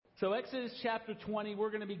So Exodus chapter 20,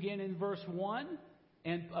 we're going to begin in verse 1.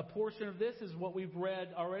 And a portion of this is what we've read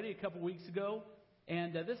already a couple weeks ago.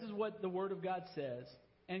 And this is what the Word of God says.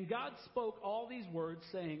 And God spoke all these words,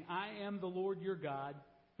 saying, I am the Lord your God,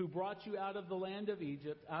 who brought you out of the land of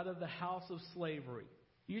Egypt, out of the house of slavery.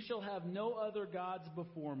 You shall have no other gods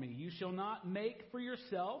before me. You shall not make for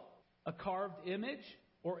yourself a carved image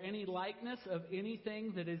or any likeness of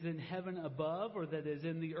anything that is in heaven above, or that is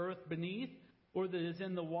in the earth beneath, or that is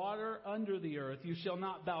in the water under the earth. You shall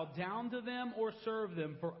not bow down to them or serve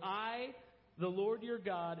them, for I, the Lord your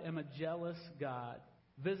God, am a jealous God,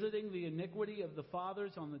 visiting the iniquity of the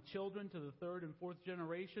fathers on the children to the third and fourth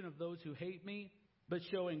generation of those who hate me, but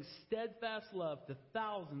showing steadfast love to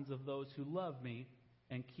thousands of those who love me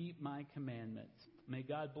and keep my commandments. May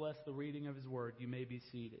God bless the reading of His Word. You may be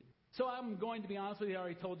seated. So I'm going to be honest with you. I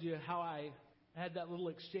already told you how I had that little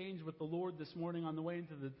exchange with the Lord this morning on the way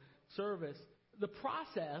into the service. The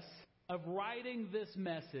process of writing this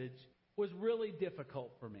message was really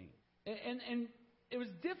difficult for me. And it was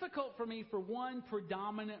difficult for me for one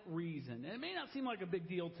predominant reason. And it may not seem like a big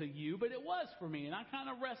deal to you, but it was for me, and I kind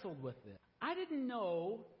of wrestled with it. I didn't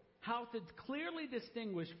know how to clearly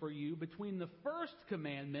distinguish for you between the first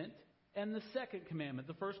commandment and the second commandment.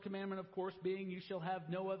 The first commandment, of course, being, you shall have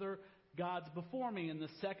no other gods before me. And the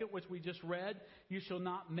second, which we just read, you shall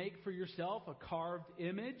not make for yourself a carved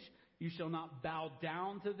image. You shall not bow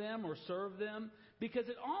down to them or serve them. Because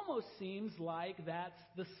it almost seems like that's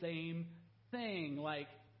the same thing. Like,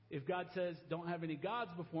 if God says, don't have any gods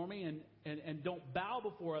before me and don't bow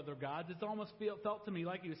before other gods, it's almost felt to me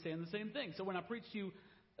like He was saying the same thing. So when I preached to you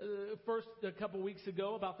first a couple weeks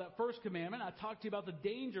ago about that first commandment, I talked to you about the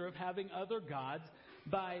danger of having other gods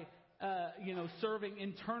by serving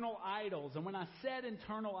internal idols. And when I said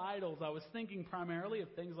internal idols, I was thinking primarily of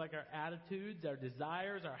things like our attitudes, our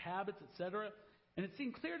desires, our habits, etc. And it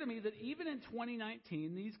seemed clear to me that even in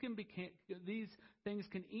 2019, these things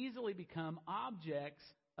can easily become objects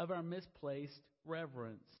of our misplaced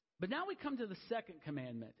reverence. But now we come to the second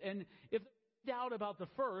commandment. And if there's doubt about the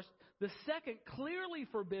first, the second clearly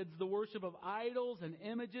forbids the worship of idols and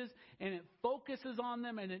images, and it focuses on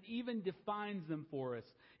them, and it even defines them for us.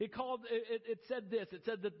 It said this. It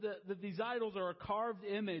said that these idols are a carved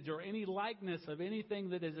image or any likeness of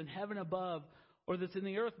anything that is in heaven above, or that's in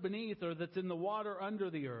the earth beneath, or that's in the water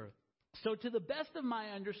under the earth. So to the best of my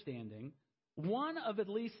understanding, one of at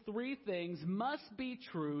least three things must be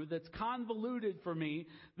true that's convoluted for me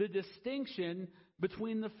the distinction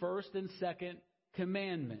between the first and second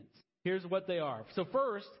commandments. Here's what they are. So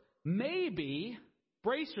first, maybe,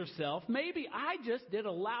 brace yourself, maybe I just did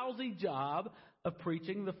a lousy job of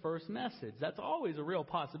preaching the first message. That's always a real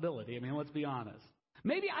possibility. I mean, let's be honest.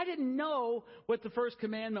 Maybe I didn't know what the first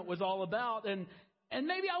commandment was all about, and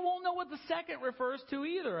maybe I won't know what the second refers to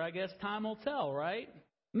either. I guess time will tell, right?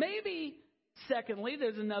 Maybe, secondly,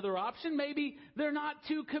 there's another option. Maybe they're not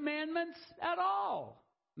two commandments at all.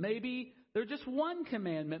 Maybe they're just one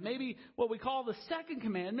commandment. Maybe what we call the second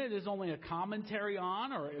commandment is only a commentary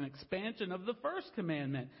on or an expansion of the first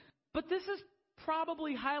commandment. But this is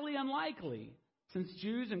probably highly unlikely, since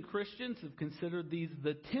Jews and Christians have considered these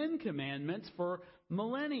the 10 commandments for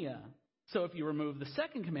millennia. So if you remove the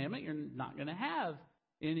second commandment, you're not going to have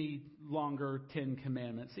any longer 10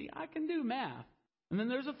 commandments. See, I can do math. And then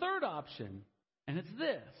there's a third option, and it's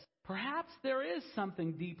this. Perhaps there is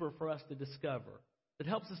something deeper for us to discover that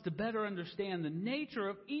helps us to better understand the nature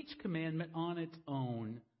of each commandment on its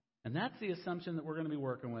own. And that's the assumption that we're going to be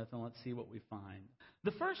working with, and let's see what we find.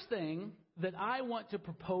 The first thing that I want to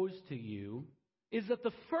propose to you is that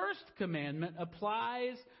the first commandment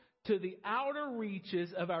applies to the outer reaches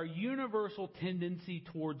of our universal tendency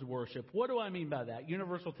towards worship. What do I mean by that?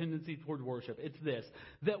 Universal tendency toward worship. It's this,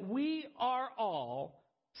 that we are all,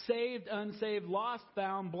 saved, unsaved, lost,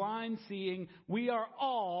 found, blind, seeing, we are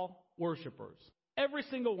all worshipers. Every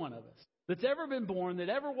single one of us that's ever been born, that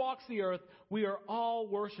ever walks the earth, we are all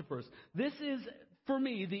worshipers. This is, for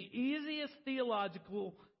me, the easiest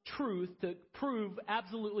theological truth to prove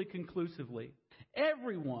absolutely conclusively.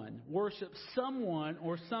 Everyone worships someone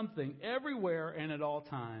or something everywhere and at all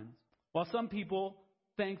times. While some people,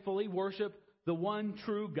 thankfully, worship the one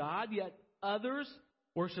true God, yet others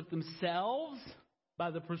worship themselves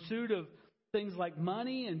by the pursuit of things like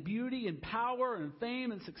money and beauty and power and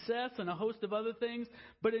fame and success and a host of other things.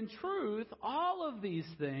 But in truth, all of these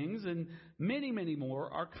things and many, many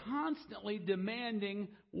more are constantly demanding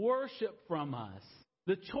worship from us.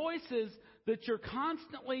 The choices that you're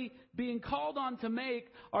constantly being called on to make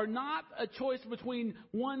are not a choice between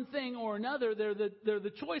one thing or another. They're the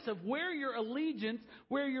choice of where your allegiance,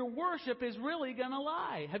 where your worship is really going to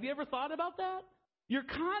lie. Have you ever thought about that? You're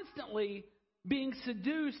constantly being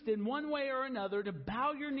seduced in one way or another to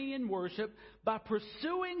bow your knee in worship by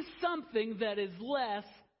pursuing something that is less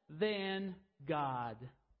than God.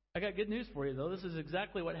 I got good news for you, though. This is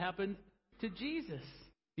exactly what happened to Jesus.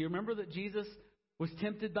 Do you remember that Jesus was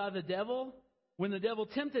tempted by the devil? When the devil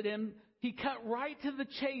tempted him, he cut right to the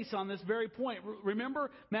chase on this very point.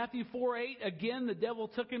 Remember Matthew 4:8? Again, the devil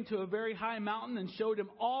took him to a very high mountain and showed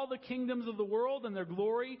him all the kingdoms of the world and their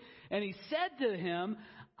glory. And he said to him,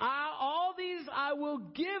 all these I will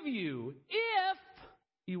give you if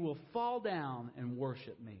you will fall down and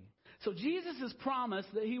worship me. So Jesus has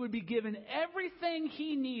promised that he would be given everything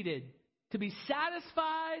he needed to be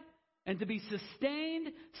satisfied and to be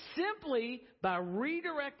sustained simply by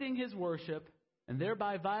redirecting his worship and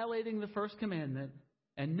thereby violating the first commandment.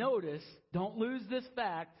 And notice, don't lose this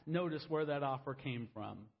fact, notice where that offer came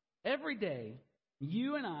from. Every day,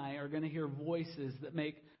 you and I are going to hear voices that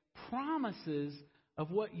make promises of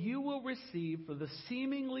what you will receive for the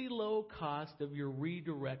seemingly low cost of your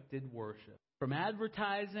redirected worship. From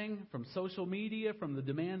advertising, from social media, from the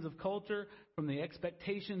demands of culture, from the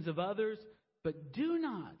expectations of others. But do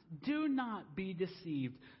not be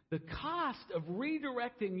deceived. The cost of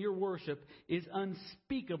redirecting your worship is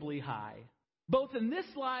unspeakably high. Both in this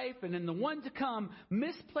life and in the one to come,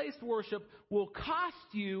 misplaced worship will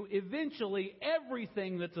cost you eventually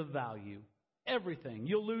everything that's of value. Everything.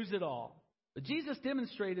 You'll lose it all. But Jesus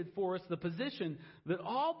demonstrated for us the position that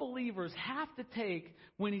all believers have to take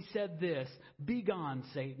when he said this, "Begone,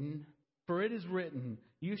 Satan, for it is written,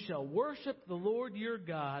 you shall worship the Lord your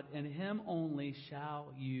God, and him only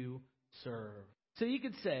shall you serve." So you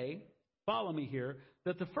could say, follow me here,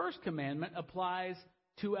 that the first commandment applies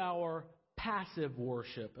to our passive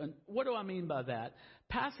worship. And what do I mean by that?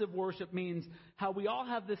 Passive worship means how we all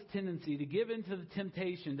have this tendency to give into the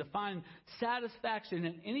temptation to find satisfaction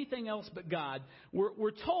in anything else but God.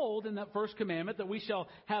 We're told in that first commandment that we shall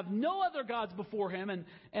have no other gods before him.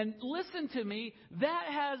 And listen to me, that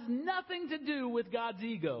has nothing to do with God's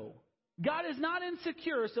ego. God is not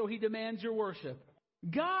insecure, so he demands your worship.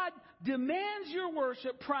 God demands your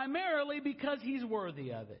worship primarily because he's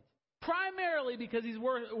worthy of it. Primarily because he's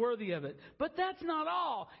worthy of it. But that's not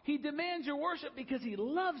all. He demands your worship because he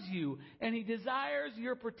loves you and he desires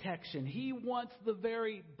your protection. He wants the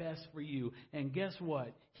very best for you. And guess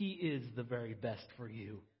what? He is the very best for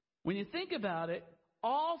you. When you think about it,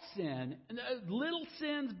 all sin, little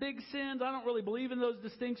sins, big sins, I don't really believe in those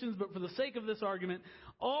distinctions, but for the sake of this argument,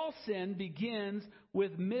 all sin begins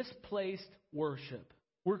with misplaced worship.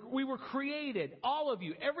 We were created, all of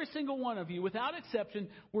you, every single one of you, without exception,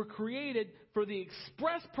 were created for the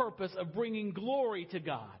express purpose of bringing glory to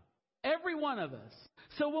God. Every one of us.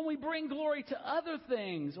 So when we bring glory to other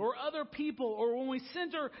things or other people, or when we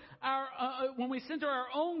center our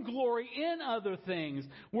own glory in other things,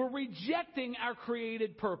 we're rejecting our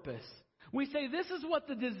created purpose. We say, this is what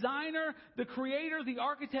the designer, the creator, the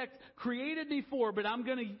architect created me for, but I'm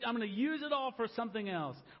going to use it all for something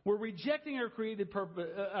else. We're rejecting our created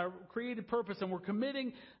purpose, and we're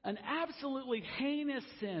committing an absolutely heinous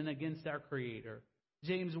sin against our Creator.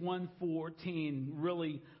 James 1:14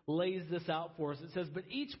 really lays this out for us. It says, "But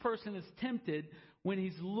each person is tempted when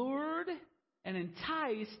he's lured and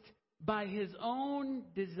enticed by his own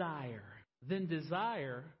desire. Then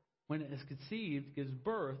desire, when it is conceived, gives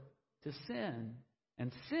birth to sin.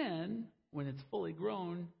 And sin, when it's fully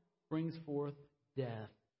grown, brings forth death."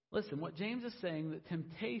 Listen, what James is saying, that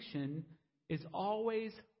temptation is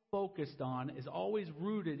always focused on, is always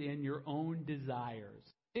rooted in your own desires.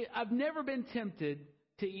 I've never been tempted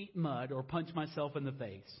to eat mud or punch myself in the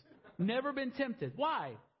face. Never been tempted.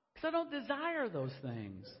 Why? Because I don't desire those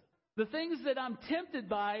things. The things that I'm tempted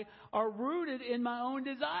by are rooted in my own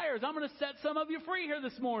desires. I'm going to set some of you free here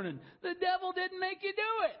this morning. The devil didn't make you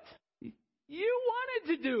do it. You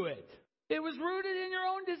wanted to do it. It was rooted in your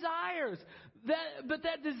own desires. But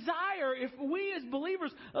that desire, if we as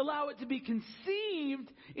believers allow it to be conceived,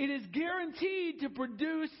 it is guaranteed to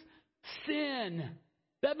produce sin.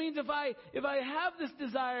 That means if I have this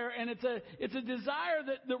desire and it's a desire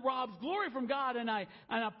that robs glory from God, and I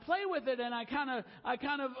play with it and I kind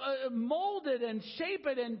of mold it and shape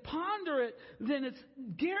it and ponder it, then it's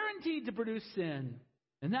guaranteed to produce sin.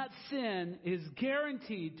 And that sin is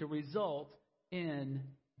guaranteed to result in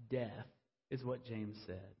death, is what James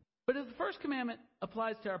said. But if the first commandment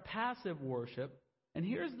applies to our passive worship, and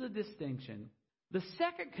here's the distinction. The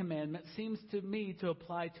second commandment seems to me to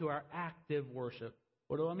apply to our active worship.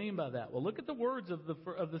 What do I mean by that? Well, look at the words of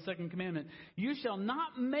the second commandment. "You shall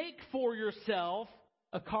not make for yourself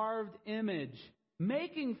a carved image."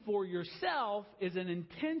 Making for yourself is an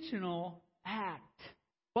intentional act.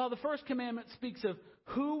 While the first commandment speaks of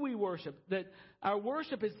who we worship, that our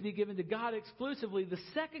worship is to be given to God exclusively, the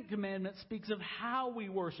second commandment speaks of how we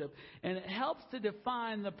worship, and it helps to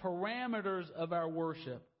define the parameters of our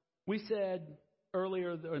worship. We said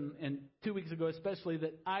earlier, and 2 weeks ago especially,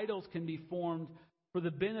 that idols can be formed for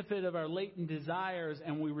the benefit of our latent desires,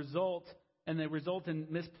 and they result in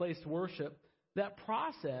misplaced worship. That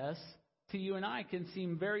process to you and I can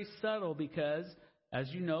seem very subtle because, as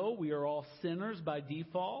you know, we are all sinners by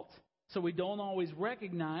default. So we don't always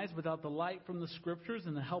recognize, without the light from the Scriptures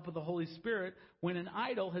and the help of the Holy Spirit, when an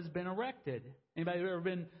idol has been erected. Anybody ever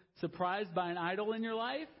been surprised by an idol in your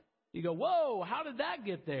life? You go, whoa, how did that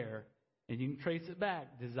get there? And you can trace it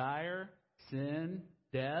back. Desire, sin,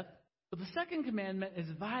 death. But the second commandment is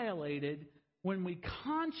violated when we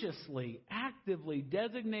consciously, actively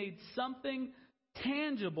designate something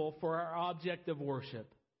tangible for our object of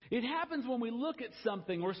worship. It happens when we look at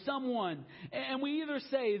something or someone and we either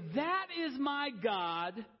say, that is my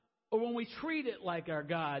God, or when we treat it like our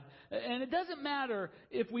God. And it doesn't matter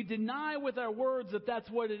if we deny with our words that that's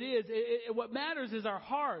what it is. What matters is our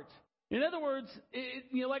heart. In other words,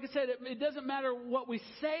 like I said, it doesn't matter what we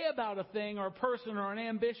say about a thing or a person or an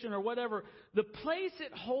ambition or whatever. The place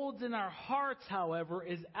it holds in our hearts, however,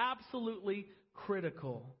 is absolutely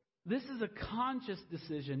critical. This is a conscious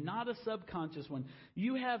decision, not a subconscious one.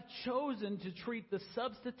 You have chosen to treat the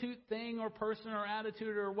substitute thing or person or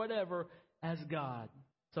attitude or whatever as God.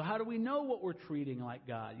 So how do we know what we're treating like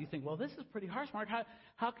God? You think, well, this is pretty harsh, Mark.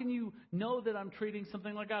 How can you know that I'm treating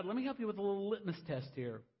something like God? Let me help you with a little litmus test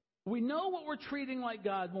here. We know what we're treating like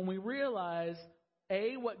God when we realize,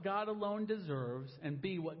 A, what God alone deserves, and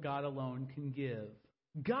B, what God alone can give.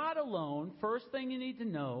 God alone, first thing you need to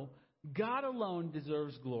know, God alone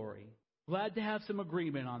deserves glory. Glad to have some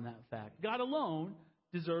agreement on that fact. God alone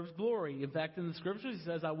deserves glory. In fact, in the Scriptures, He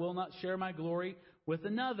says, I will not share my glory with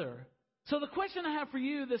another. So the question I have for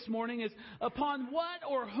you this morning is, upon what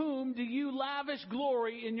or whom do you lavish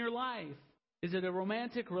glory in your life? Is it a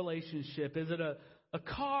romantic relationship? Is it a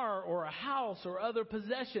car or a house or other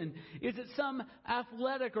possession? Is it some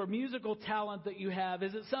athletic or musical talent that you have?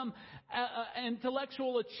 Is it some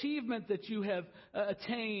intellectual achievement that you have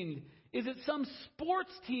attained? Is it some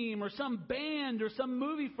sports team or some band or some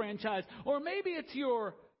movie franchise? Or maybe it's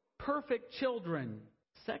your perfect children.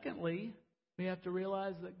 Secondly, we have to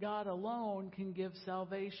realize that God alone can give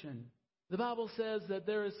salvation. The Bible says that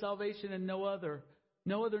there is salvation in no other.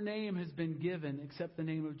 No other name has been given except the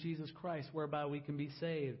name of Jesus Christ, whereby we can be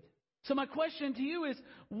saved. So my question to you is,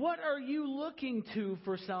 what are you looking to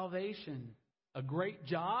for salvation? A great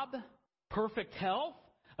job? Perfect health?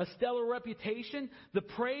 A stellar reputation? The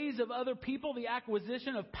praise of other people? The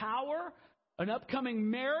acquisition of power? An upcoming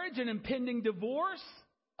marriage? An impending divorce?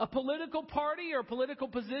 A political party or political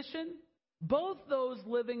position? Both those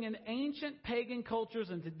living in ancient pagan cultures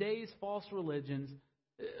and today's false religions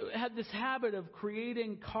had this habit of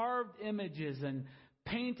creating carved images and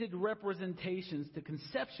painted representations to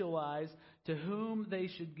conceptualize to whom they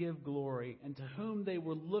should give glory and to whom they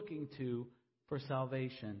were looking to for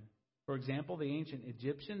salvation. For example, the ancient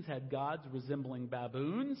Egyptians had gods resembling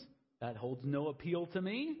baboons. That holds no appeal to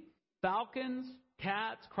me. Falcons,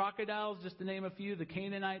 cats, crocodiles, just to name a few. The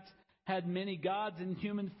Canaanites had many gods in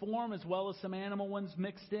human form as well as some animal ones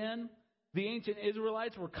mixed in. The ancient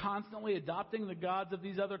Israelites were constantly adopting the gods of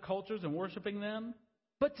these other cultures and worshiping them.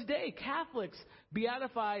 But today, Catholics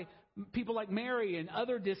beatify people like Mary and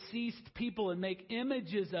other deceased people and make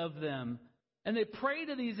images of them. And they pray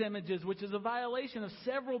to these images, which is a violation of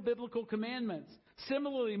several biblical commandments.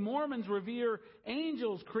 Similarly, Mormons revere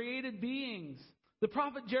angels, created beings. The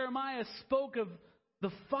prophet Jeremiah spoke of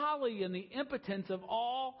the folly and the impotence of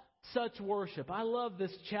all such worship. I love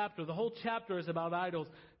this chapter. The whole chapter is about idols.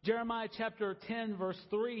 Jeremiah chapter 10, verse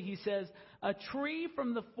 3, he says, a tree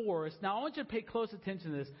from the forest. Now, I want you to pay close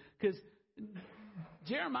attention to this, because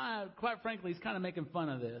Jeremiah, quite frankly, is kind of making fun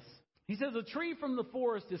of this. He says, a tree from the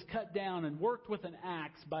forest is cut down and worked with an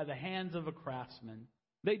axe by the hands of a craftsman.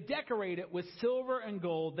 They decorate it with silver and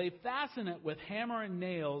gold. They fasten it with hammer and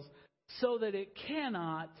nails so that it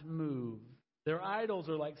cannot move. Their idols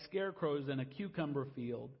are like scarecrows in a cucumber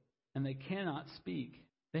field, and they cannot speak.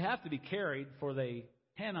 They have to be carried, for they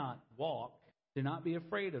cannot walk. Do not be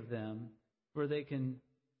afraid of them, for they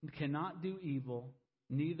cannot do evil,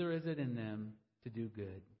 neither is it in them to do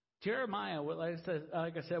good. Jeremiah, like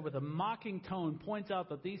I said, with a mocking tone, points out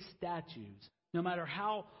that these statues, no matter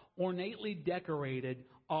how ornately decorated,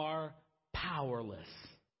 are powerless.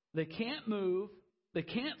 They can't move, they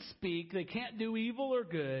can't speak, they can't do evil or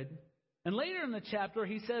good. And later in the chapter,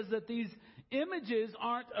 he says that these Images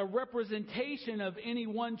aren't a representation of any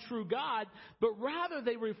one true God, but rather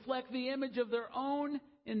they reflect the image of their own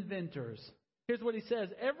inventors. Here's what he says.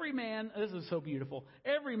 Every man, this is so beautiful,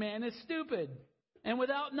 every man is stupid and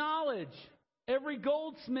without knowledge. Every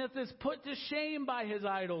goldsmith is put to shame by his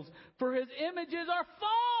idols, for his images are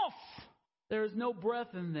false. There is no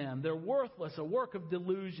breath in them. They're worthless, a work of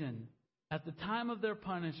delusion. At the time of their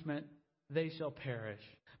punishment, they shall perish.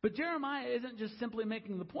 But Jeremiah isn't just simply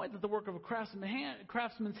making the point that the work of a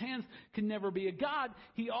craftsman's hands can never be a god.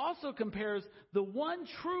 He also compares the one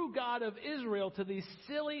true God of Israel to these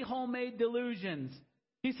silly homemade delusions.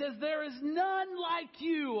 He says, there is none like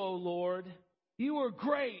you, O Lord. You are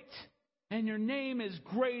great, and your name is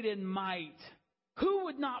great in might. Who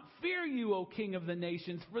would not fear you, O King of the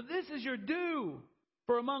nations? For this is your due.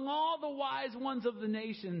 For among all the wise ones of the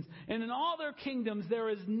nations and in all their kingdoms there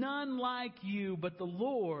is none like you, but the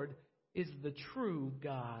Lord is the true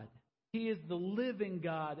God. He is the living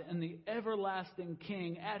God and the everlasting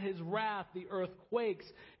King. At his wrath the earth quakes,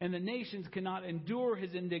 and the nations cannot endure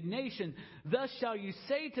his indignation. Thus shall you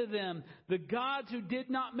say to them, the gods who did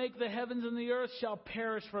not make the heavens and the earth shall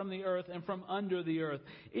perish from the earth and from under the earth.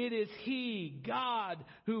 It is he, God,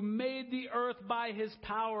 who made the earth by his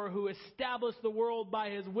power, who established the world by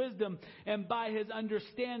his wisdom, and by his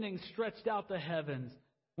understanding stretched out the heavens.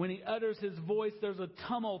 When he utters his voice, there's a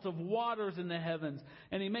tumult of waters in the heavens,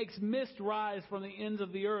 and he makes mist rise from the ends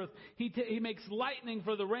of the earth. He makes lightning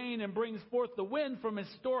for the rain and brings forth the wind from his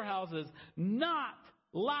storehouses. Not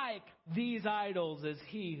like these idols is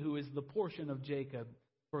he who is the portion of Jacob,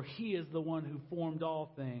 for he is the one who formed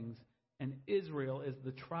all things, and Israel is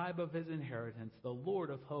the tribe of his inheritance. The Lord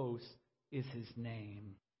of hosts is his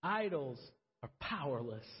name. Idols are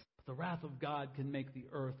powerless, but the wrath of God can make the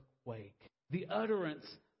earth quake. The utterance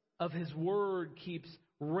of his word keeps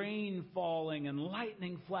rain falling and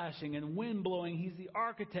lightning flashing and wind blowing. He's the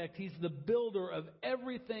architect. He's the builder of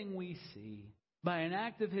everything we see. By an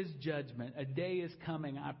act of his judgment, a day is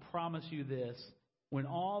coming, I promise you this, when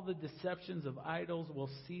all the deceptions of idols will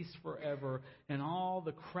cease forever and all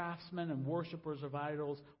the craftsmen and worshipers of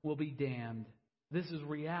idols will be damned. This is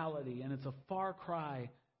reality, and it's a far cry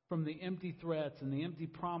from the empty threats and the empty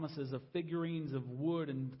promises of figurines of wood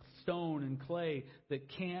and stone and clay that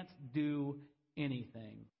can't do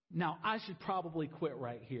anything. Now, I should probably quit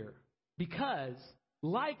right here because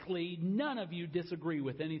likely none of you disagree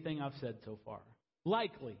with anything I've said so far.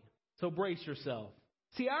 Likely. So brace yourself.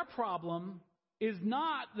 See, our problem is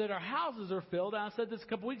not that our houses are filled, and I said this a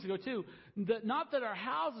couple weeks ago too, not that our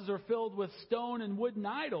houses are filled with stone and wooden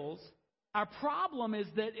idols. Our problem is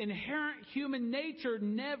that inherent human nature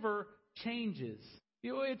never changes.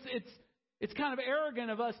 You know, it's kind of arrogant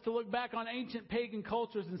of us to look back on ancient pagan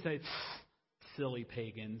cultures and say, silly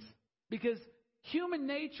pagans. Because human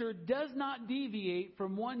nature does not deviate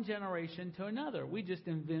from one generation to another. We just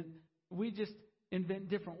invent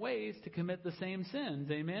different ways to commit the same sins.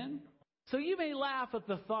 Amen? So you may laugh at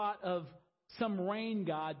the thought of some rain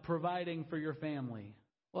god providing for your family,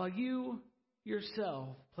 while you yourself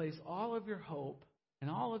place all of your hope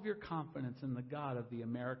and all of your confidence in the God of the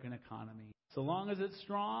American economy. So long as it's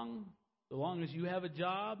strong, so long as you have a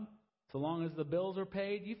job, so long as the bills are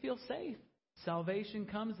paid, you feel safe. Salvation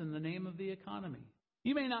comes in the name of the economy.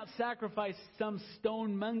 You may not sacrifice some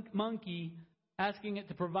stone monkey asking it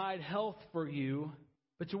to provide health for you,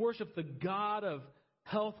 but you worship the God of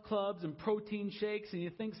health clubs and protein shakes, and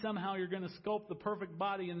you think somehow you're going to sculpt the perfect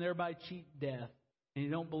body and thereby cheat death. And you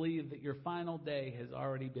don't believe that your final day has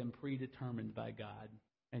already been predetermined by God.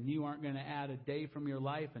 And you aren't going to add a day from your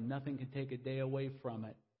life, and nothing can take a day away from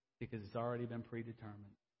it because it's already been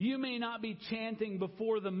predetermined. You may not be chanting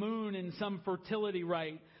before the moon in some fertility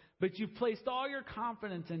rite, but you've placed all your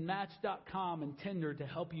confidence in Match.com and Tinder to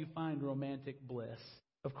help you find romantic bliss.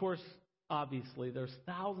 Of course, obviously, there's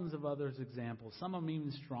thousands of other examples, some of them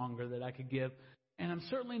even stronger that I could give. And I'm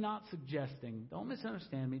certainly not suggesting, don't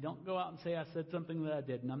misunderstand me, don't go out and say I said something that I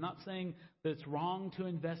didn't. I'm not saying that it's wrong to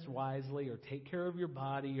invest wisely or take care of your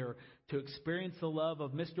body or to experience the love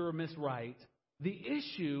of Mr. or Miss Right. The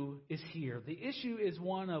issue is here. The issue is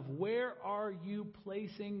one of where are you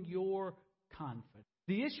placing your confidence?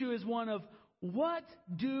 The issue is one of what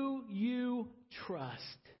do you trust?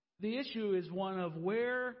 The issue is one of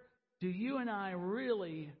where do you and I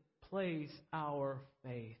really place our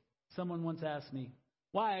faith? Someone once asked me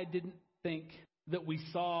why I didn't think that we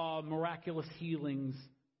saw miraculous healings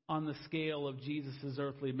on the scale of Jesus'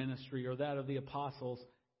 earthly ministry or that of the apostles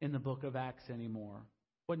in the book of Acts anymore.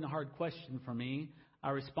 It wasn't a hard question for me.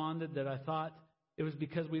 I responded that I thought it was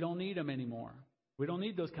because we don't need them anymore. We don't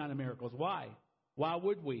need those kind of miracles. Why? Why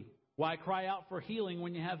would we? Why cry out for healing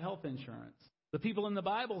when you have health insurance? The people in the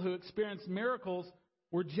Bible who experienced miracles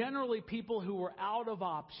were generally people who were out of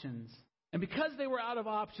options. And because they were out of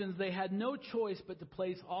options, they had no choice but to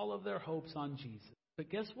place all of their hopes on Jesus. But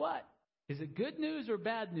guess what? Is it good news or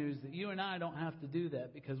bad news that you and I don't have to do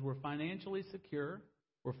that because we're financially secure,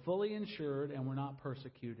 we're fully insured, and we're not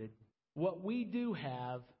persecuted? What we do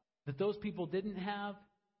have that those people didn't have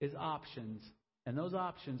is options. And those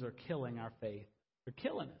options are killing our faith. They're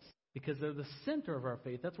killing us because they're the center of our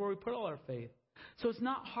faith. That's where we put all our faith. So it's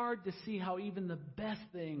not hard to see how even the best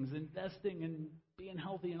things, investing and being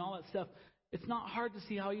healthy and all that stuff, it's not hard to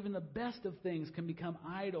see how even the best of things can become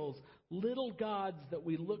idols, little gods that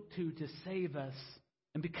we look to save us.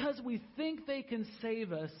 And because we think they can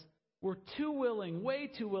save us, we're too willing, way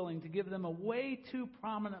too willing, to give them a way too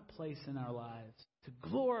prominent place in our lives, to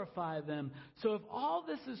glorify them. So if all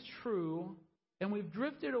this is true, and we've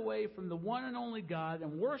drifted away from the one and only God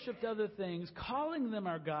and worshipped other things, calling them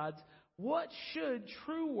our gods, what should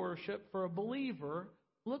true worship for a believer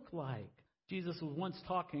look like? Jesus was once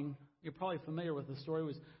talking, you're probably familiar with the story,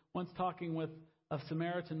 was once talking with a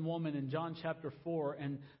Samaritan woman in John chapter 4,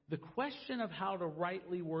 and the question of how to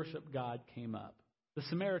rightly worship God came up. The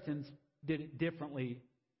Samaritans did it differently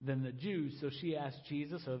than the Jews, so she asked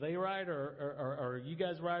Jesus, are they right, or are you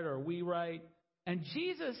guys right, or are we right? And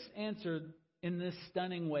Jesus answered in this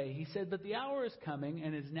stunning way. He said, but the hour is coming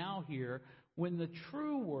and is now here when the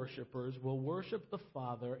true worshipers will worship the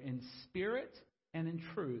Father in spirit and in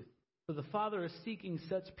truth. For the Father is seeking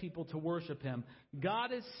such people to worship Him.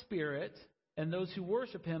 God is spirit, and those who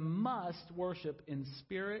worship Him must worship in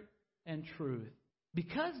spirit and truth.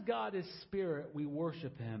 Because God is spirit, we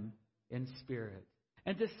worship Him in spirit.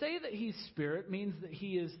 And to say that He's spirit means that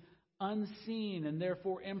He is unseen and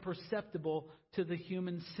therefore imperceptible to the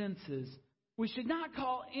human senses. We should not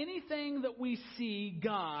call anything that we see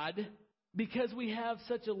God because we have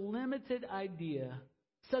such a limited idea,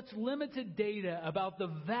 such limited data about the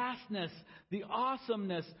vastness, the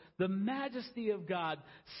awesomeness, the majesty of God.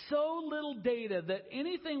 So little data that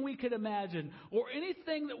anything we could imagine or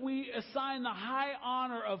anything that we assign the high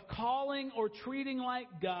honor of calling or treating like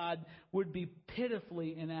God would be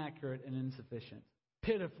pitifully inaccurate and insufficient.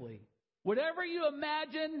 Pitifully. Whatever you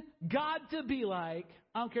imagine God to be like,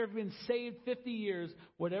 I don't care if you've been saved 50 years,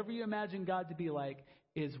 whatever you imagine God to be like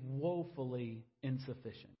is woefully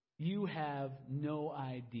insufficient. You have no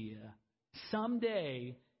idea.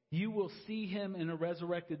 Someday you will see Him in a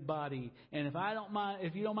resurrected body, and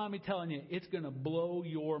if you don't mind me telling you, it's going to blow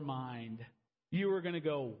your mind. You are going to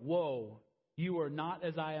go, whoa, you are not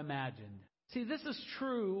as I imagined. See, this is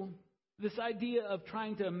true. This idea of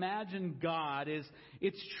trying to imagine God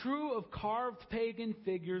it's true of carved pagan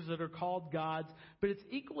figures that are called gods, but it's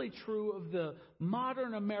equally true of the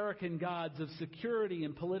modern American gods of security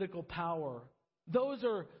and political power. Those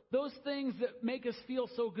things that make us feel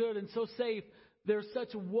so good and so safe. They're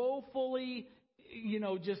such woefully,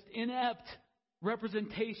 just inept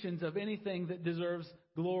representations of anything that deserves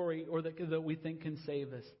glory or that we think can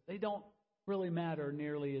save us. They don't really matter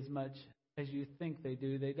nearly as much as you think they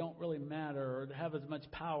do. They don't really matter or have as much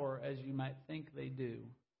power as you might think they do.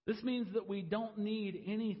 This means that we don't need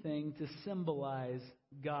anything to symbolize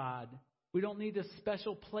God. We don't need a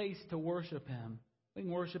special place to worship Him. We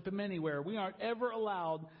can worship Him anywhere. We aren't ever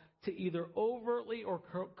allowed to either overtly or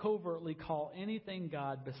covertly call anything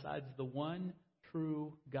God besides the one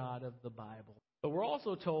true God of the Bible. But we're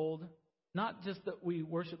also told not just that we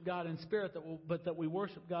worship God in spirit, but that we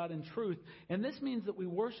worship God in truth. And this means that we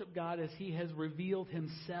worship God as He has revealed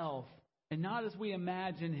Himself and not as we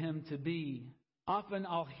imagine Him to be. Often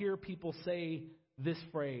I'll hear people say this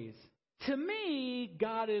phrase, to me,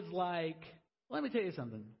 God is like, let me tell you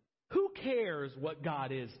something. Who cares what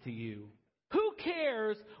God is to you? Who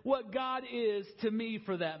cares what God is to me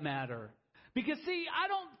for that matter? Because, see, I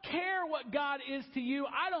don't care what God is to you.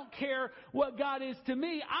 I don't care what God is to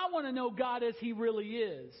me. I want to know God as He really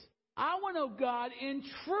is. I want to know God in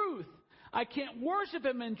truth. I can't worship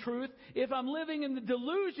Him in truth if I'm living in the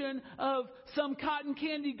delusion of some cotton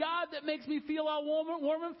candy God that makes me feel all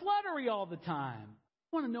warm and fluttery all the time.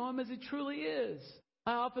 I want to know Him as He truly is.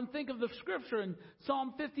 I often think of the scripture in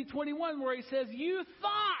Psalm 50:21 where He says, you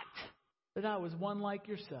thought that I was one like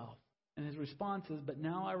yourself. And His response is, but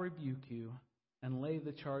now I rebuke you and lay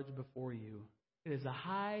the charge before you. It is a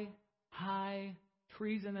high,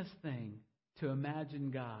 treasonous thing to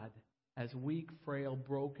imagine God as weak, frail,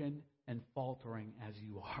 broken, and faltering as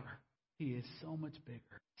you are. He is so much bigger,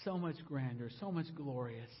 so much grander, so much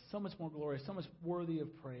glorious, so much more glorious, so much worthy of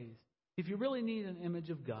praise. If you really need an image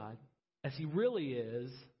of God, as He really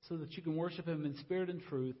is, so that you can worship Him in spirit and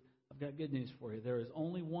truth, I've I've got good news for you. There is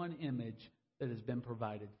only one image that has been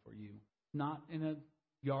provided for you. Not in a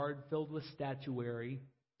yard filled with statuary.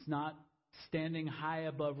 It's not standing high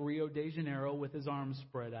above Rio de Janeiro with his arms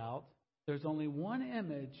spread out. There's only one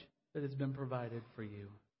image that has been provided for you.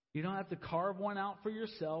 You don't have to carve one out for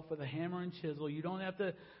yourself with a hammer and chisel. You don't have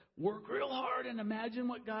to work real hard and imagine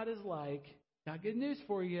what God is like. Got good news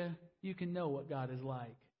for you. You can know what God is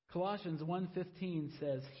like. Colossians 1:15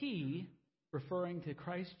 says, He, referring to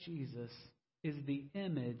Christ Jesus, is the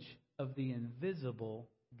image of the invisible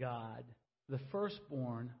God, the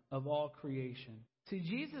firstborn of all creation. See,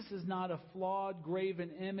 Jesus is not a flawed,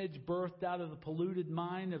 graven image birthed out of the polluted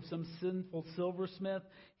mind of some sinful silversmith.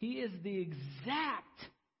 He is the exact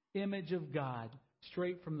image of God,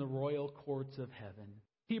 straight from the royal courts of heaven.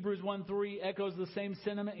 Hebrews 1:3 echoes the same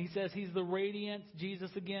sentiment. He says He's the radiance.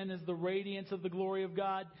 Jesus, again, is the radiance of the glory of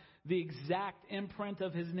God, the exact imprint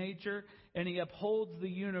of His nature, and He upholds the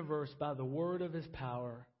universe by the word of His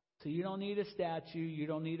power. So you don't need a statue. You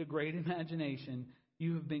don't need a great imagination.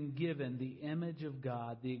 You have been given the image of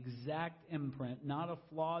God, the exact imprint, not a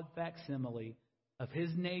flawed facsimile of His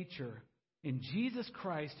nature in Jesus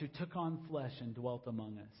Christ, who took on flesh and dwelt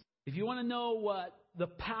among us. If you want to know what the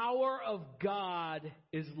power of God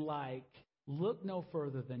is like, look no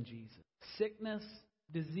further than Jesus. Sickness,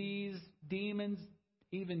 disease, demons,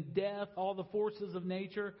 even death, all the forces of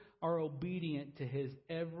nature are obedient to His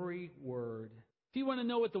every word. If you want to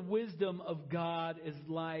know what the wisdom of God is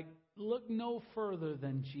like, look no further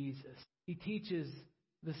than Jesus. He teaches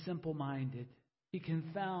the simple-minded. He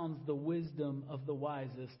confounds the wisdom of the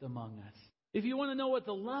wisest among us. If you want to know what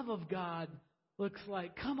the love of God looks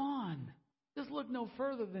like, come on. Just look no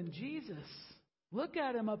further than Jesus. Look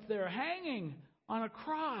at Him up there hanging on a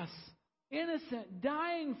cross, innocent,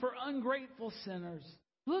 dying for ungrateful sinners.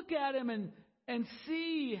 Look at Him and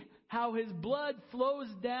see how His blood flows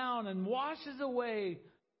down and washes away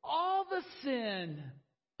all the sin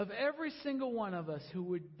of every single one of us who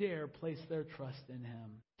would dare place their trust in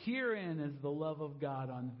Him. Herein is the love of God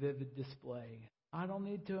on vivid display. I don't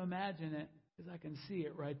need to imagine it, because I can see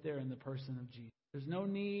it right there in the person of Jesus. There's no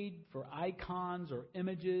need for icons or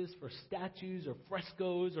images, for statues or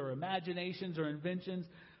frescoes or imaginations or inventions.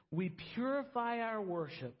 We purify our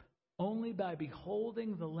worship only by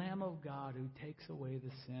beholding the Lamb of God who takes away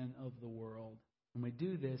the sin of the world. And we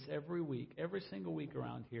do this every week, every single week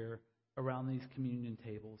around here, around these communion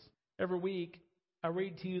tables. Every week, I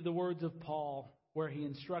read to you the words of Paul, where he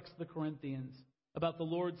instructs the Corinthians about the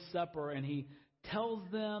Lord's Supper, and he tells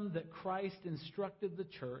them that Christ instructed the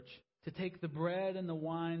church to take the bread and the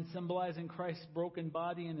wine, symbolizing Christ's broken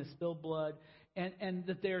body and His spilled blood, and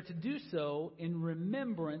that they are to do so in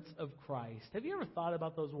remembrance of Christ. Have you ever thought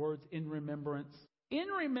about those words, in remembrance? In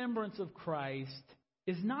remembrance of Christ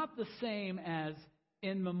is not the same as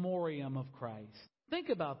in memoriam of Christ. Think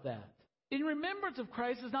about that. In remembrance of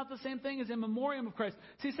Christ is not the same thing as in memoriam of Christ.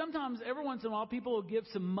 See, sometimes, every once in a while, people will give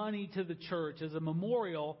some money to the church as a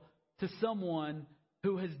memorial to someone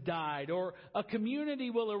who has died. Or a community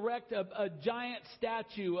will erect a giant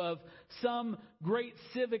statue of some great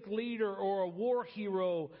civic leader or a war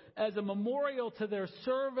hero as a memorial to their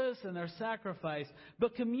service and their sacrifice.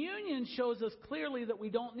 But communion shows us clearly that we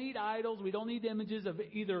don't need idols, we don't need images of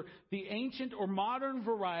either the ancient or modern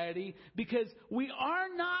variety, because we are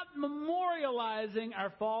not memorializing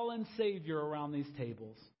our fallen Savior around these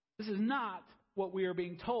tables. This is not what we are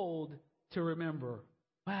being told to remember.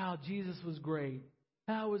 Wow, Jesus was great.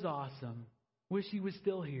 That was awesome. Wish He was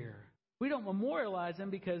still here. We don't memorialize Him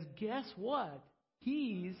because guess what?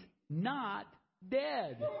 He's not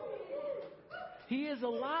dead. He is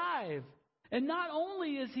alive. And not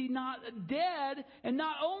only is He not dead, and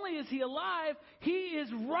not only is He alive, He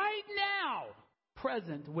is right now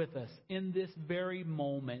present with us in this very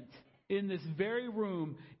moment, in this very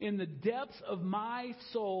room, in the depths of my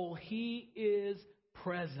soul. He is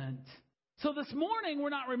present. So this morning, we're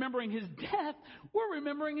not remembering His death, we're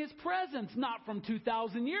remembering His presence, not from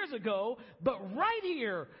 2,000 years ago, but right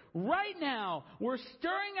here, right now. We're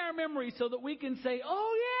stirring our memory so that we can say,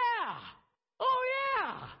 oh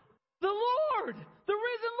yeah, the Lord, the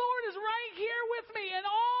risen Lord is right here with me, and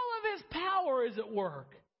all of His power is at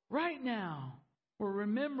work. Right now, we're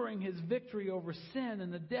remembering His victory over sin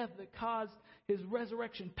and the death that caused His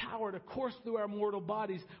resurrection power to course through our mortal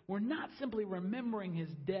bodies. We're not simply remembering His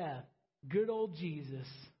death. Good old Jesus.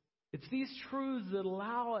 It's these truths that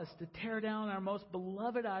allow us to tear down our most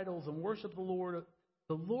beloved idols and worship the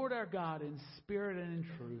Lord our God in spirit and in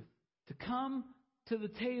truth. To come to the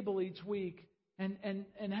table each week and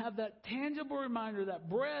have that tangible reminder, that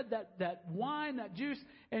bread, that wine, that juice,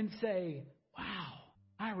 and say, wow,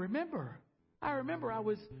 I remember. I remember I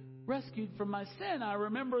was rescued from my sin. I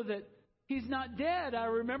remember that He's not dead. I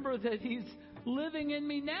remember that He's living in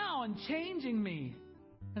me now and changing me.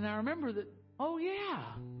 And I remember that, oh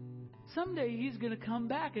yeah, someday He's going to come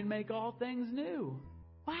back and make all things new.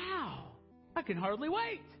 Wow, I can hardly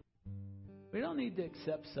wait. We don't need to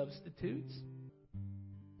accept substitutes.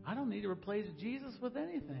 I don't need to replace Jesus with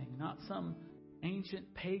anything, not some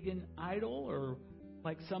ancient pagan idol or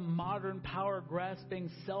like some modern power-grasping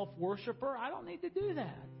self-worshiper. I don't need to do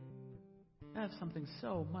that. I have something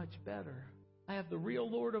so much better. I have the real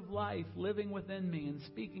Lord of life living within me and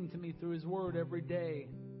speaking to me through His Word every day.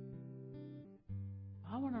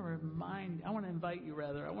 I want to invite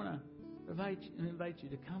you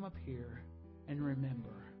to come up here and remember.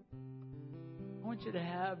 I want you to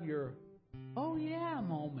have your oh yeah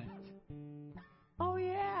moment. Oh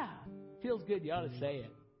yeah. Feels good. You ought to say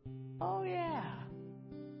it. Oh yeah.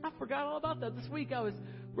 I forgot all about that. This week I was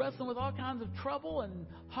wrestling with all kinds of trouble and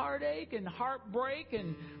heartache and heartbreak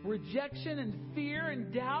and rejection and fear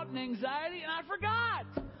and doubt and anxiety, and I forgot.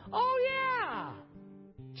 Oh yeah.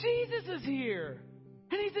 Jesus is here.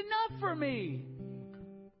 And He's enough for me.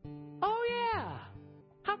 Oh yeah.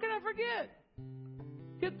 How can I forget?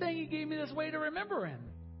 Good thing He gave me this way to remember Him.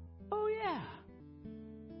 Oh yeah.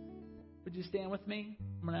 Would you stand with me?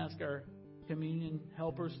 I'm going to ask our communion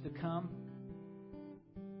helpers to come.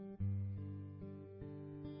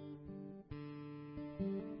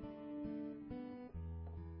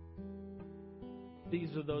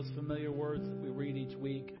 These are those familiar words that we read each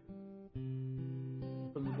week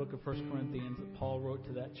from the book of 1 Corinthians that Paul wrote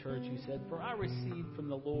to that church. He said, "For I received from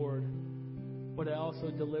the Lord what I also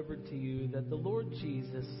delivered to you, that the Lord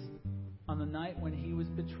Jesus, on the night when He was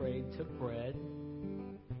betrayed, took bread.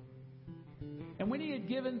 And when He had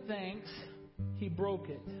given thanks, He broke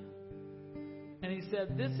it. And He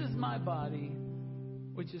said, 'This is my body,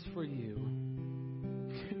 which is for you.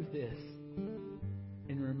 Do this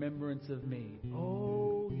in remembrance of me.'"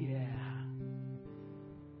 Oh, yeah.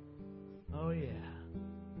 Oh, yeah.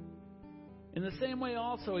 In the same way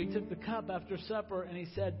also, He took the cup after supper and He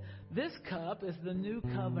said, "This cup is the new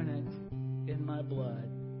covenant in my blood.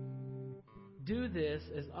 Do this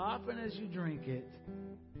as often as you drink it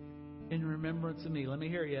in remembrance of me." Let me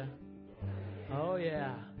hear you. Oh,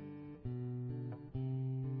 yeah.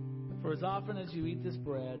 "For as often as you eat this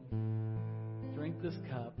bread, drink this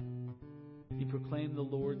cup, you proclaim the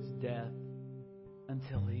Lord's death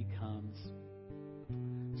until He comes."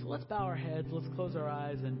 So let's bow our heads, let's close our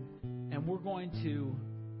eyes, and we're going to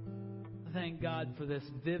thank God for this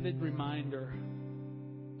vivid reminder.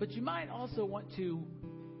 But you might also want to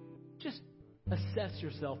just assess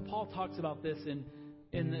yourself. Paul talks about this in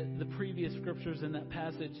the previous scriptures in that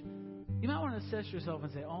passage. You might want to assess yourself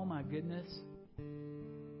and say, "Oh my goodness,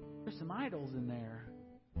 there's some idols in there.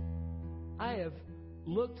 I have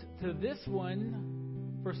looked to this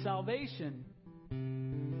one for salvation.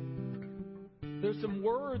 There's some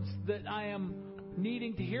words that I am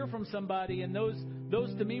needing to hear from somebody, and those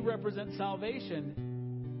to me represent salvation."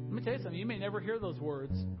 Let me tell you something. You may never hear those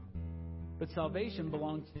words, but salvation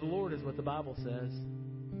belongs to the Lord, is what the Bible says.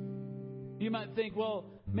 You might think, "Well,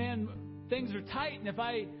 man, things are tight, and if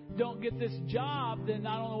I don't get this job, then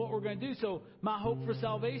I don't know what we're going to do. So my hope for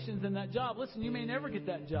salvation is in that job." Listen, you may never get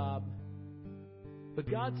that job, but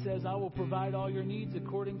God says, "I will provide all your needs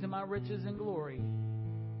according to my riches and glory."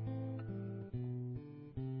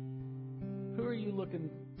 Who are you looking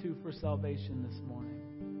to for salvation this morning?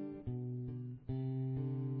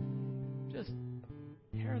 Just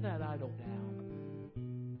tear that idol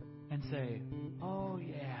down and say, "Oh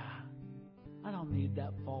yeah, I don't need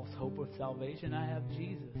that false hope of salvation. I have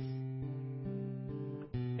Jesus."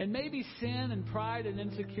 And maybe sin and pride and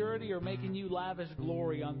insecurity are making you lavish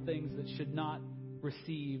glory on things that should not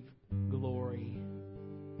receive glory.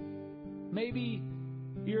 Maybe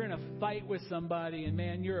you're in a fight with somebody, and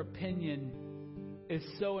man, your opinion is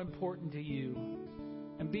so important to you,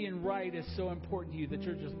 and being right is so important to you that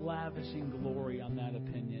you're just lavishing glory on that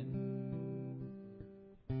opinion.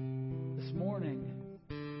 This morning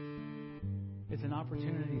is an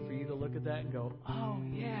opportunity for you to look at that and go, "Oh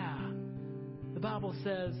yeah, the Bible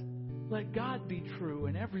says, let God be true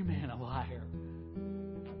and every man a liar."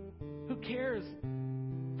 Who cares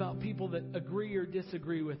about people that agree or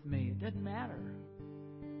disagree with me? It doesn't matter.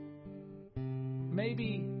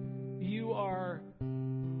 Maybe you are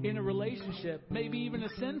in a relationship, maybe even a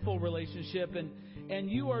sinful relationship, and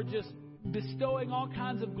you are just bestowing all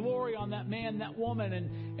kinds of glory on that man, that woman,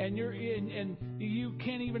 and you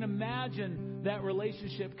can't even imagine that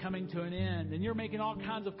relationship coming to an end, and you're making all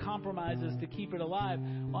kinds of compromises to keep it alive.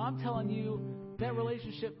 Well, I'm telling you, that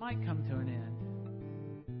relationship might come to an end.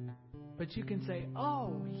 But you can say,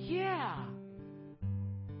 oh, yeah.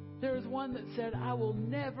 There is one that said, I will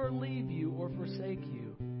never leave you or forsake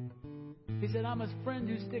you. He said, I'm a friend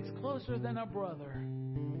who sticks closer than a brother.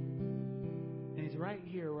 And He's right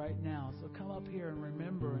here, right now. So come up here and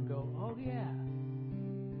remember and go, oh, yeah.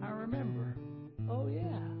 I remember. Oh,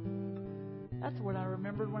 yeah. That's what I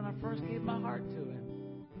remembered when I first gave my heart to Him.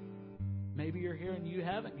 Maybe you're here and you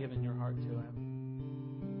haven't given your heart to Him.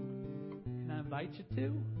 Can I invite you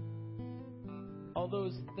to? All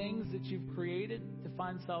those things that you've created to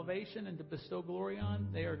find salvation and to bestow glory on,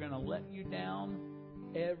 they are going to let you down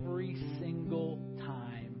every single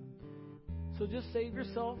time. So just save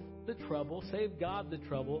yourself the trouble. Save God the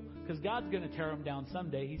trouble, because God's going to tear them down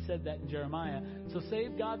someday. He said that in Jeremiah. So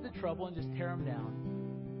save God the trouble and just tear them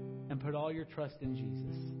down. And put all your trust in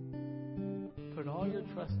Jesus. Put all your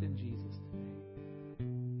trust in Jesus today.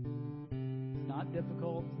 It's not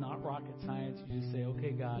difficult. It's not rocket science. You just say,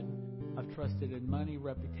 okay, God, I've trusted in money,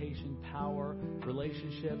 reputation, power,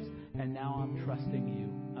 relationships, and now I'm trusting You.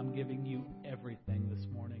 I'm giving You everything this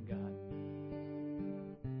morning, God.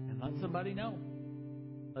 And let somebody know.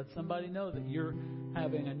 Let somebody know that you're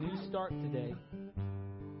having a new start today.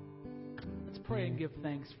 Let's pray and give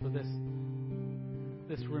thanks for this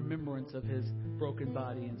remembrance of His broken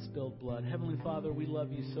body and spilled blood. Heavenly Father, we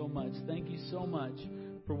love You so much. Thank You so much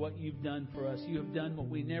for what You've done for us. You have done what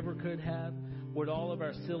we never could have, what all of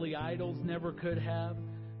our silly idols never could have.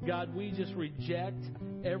 God, we just reject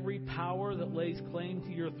every power that lays claim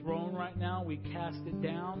to Your throne right now. We cast it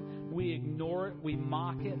down. We ignore it. We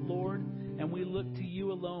mock it, Lord. And we look to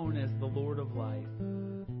You alone as the Lord of life.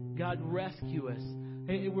 God, rescue us.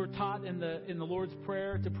 Hey, we're taught in the Lord's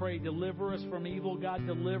Prayer to pray, deliver us from evil. God,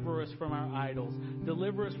 deliver us from our idols.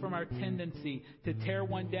 Deliver us from our tendency to tear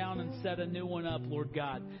one down and set a new one up, Lord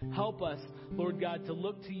God. Help us, Lord God, to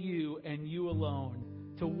look to You and You alone,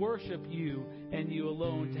 to worship You and You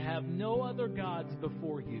alone, to have no other gods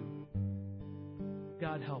before You.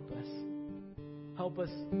 God, help us. Help us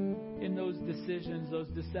in those decisions, those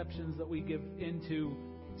deceptions that we give into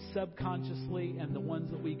subconsciously and the ones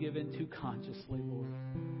that we give into consciously, Lord.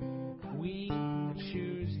 We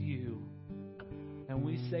choose You. And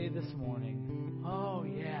we say this morning, oh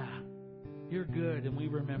yeah, You're good, and we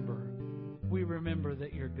remember. We remember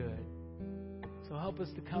that You're good. So help us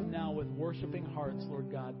to come now with worshiping hearts, Lord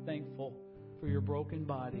God, thankful for Your broken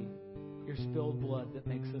body, Your spilled blood that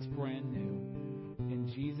makes us brand new. In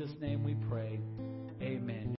Jesus' name we pray. Amen.